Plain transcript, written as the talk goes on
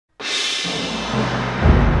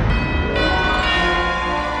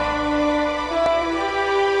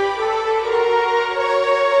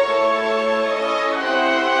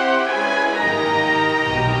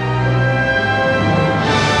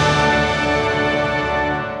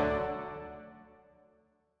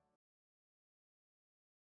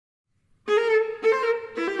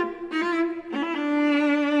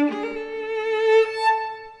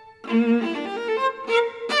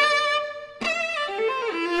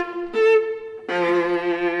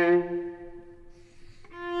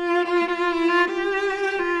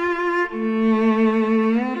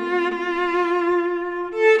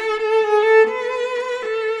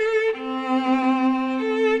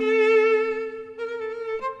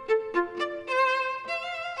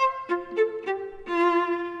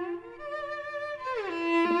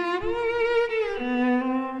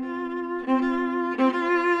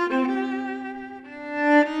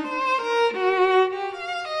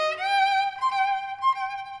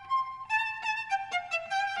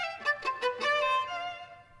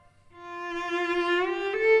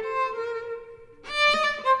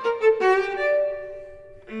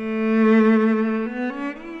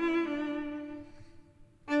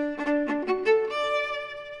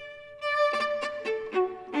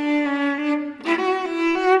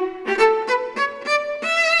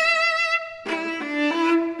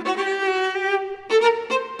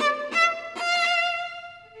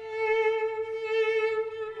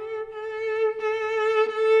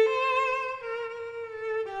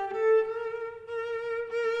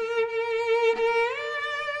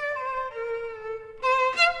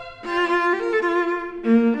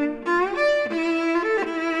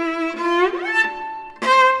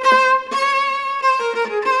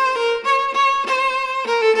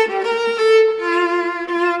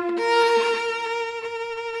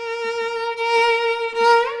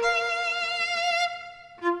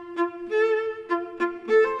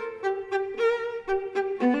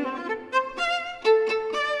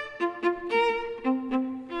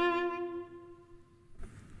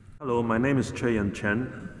Hello, my name is Chen,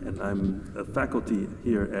 and I'm a faculty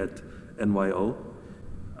here at NYO.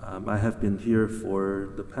 I have been here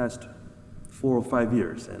for the past 4 or 5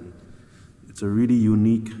 years, and it's a really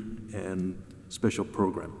unique and special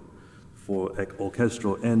program for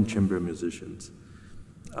orchestral and chamber musicians.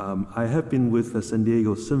 I have been with the San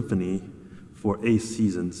Diego Symphony for 8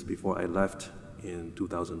 seasons before I left in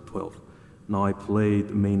 2012. Now I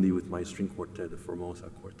played mainly with my string quartet, the Formosa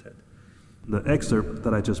Quartet. The excerpt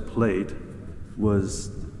that I just played was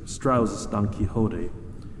Strauss's Don Quixote,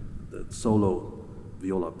 the solo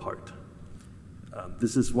viola part.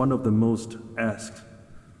 This is one of the most asked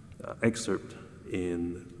excerpt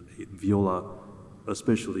in viola,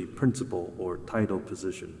 especially principal or title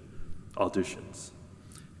position auditions.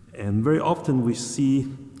 And very often we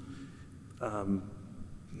see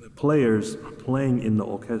players playing in the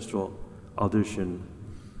orchestral audition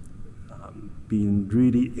being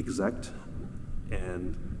really exact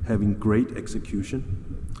and having great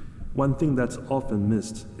execution. One thing that's often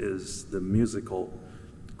missed is the musical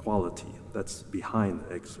quality that's behind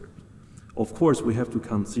the excerpt. Of course, we have to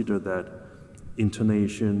consider that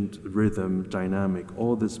intonation, rhythm, dynamic,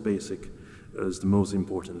 all this basic is the most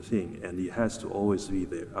important thing, and it has to always be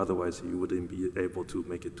there, otherwise you wouldn't be able to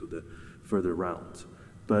make it to the further rounds.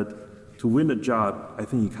 But to win a job, I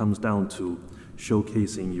think it comes down to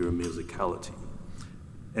showcasing your musicality.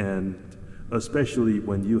 And especially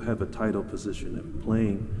when you have a title position and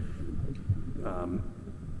playing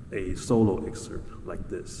a solo excerpt like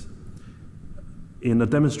this. In a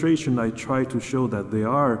demonstration, I try to show that there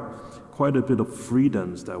are quite a bit of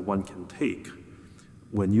freedoms that one can take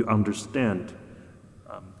when you understand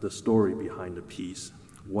the story behind the piece,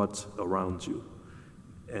 what's around you.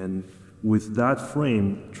 And with that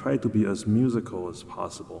frame, try to be as musical as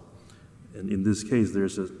possible. And in this case,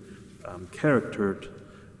 there's a character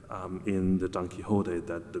in the Don Quixote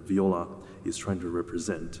that the viola is trying to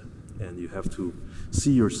represent. And you have to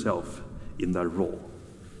see yourself in that role.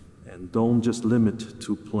 And don't just limit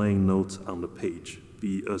to playing notes on the page.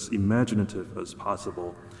 Be as imaginative as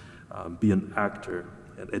possible, be an actor,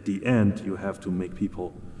 and at the end you have to make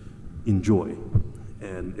people enjoy.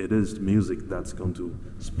 And it is music that's going to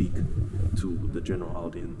speak to the general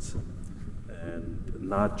audience, and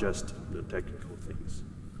not just the technical things.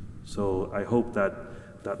 So I hope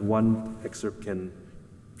that that one excerpt can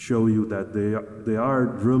show you that there are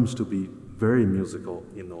rooms to be very musical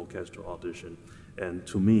in the orchestral audition. And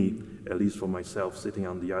to me, at least for myself, sitting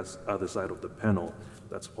on the other side of the panel,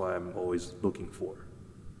 that's what I'm always looking for.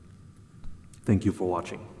 Thank you for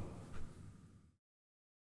watching.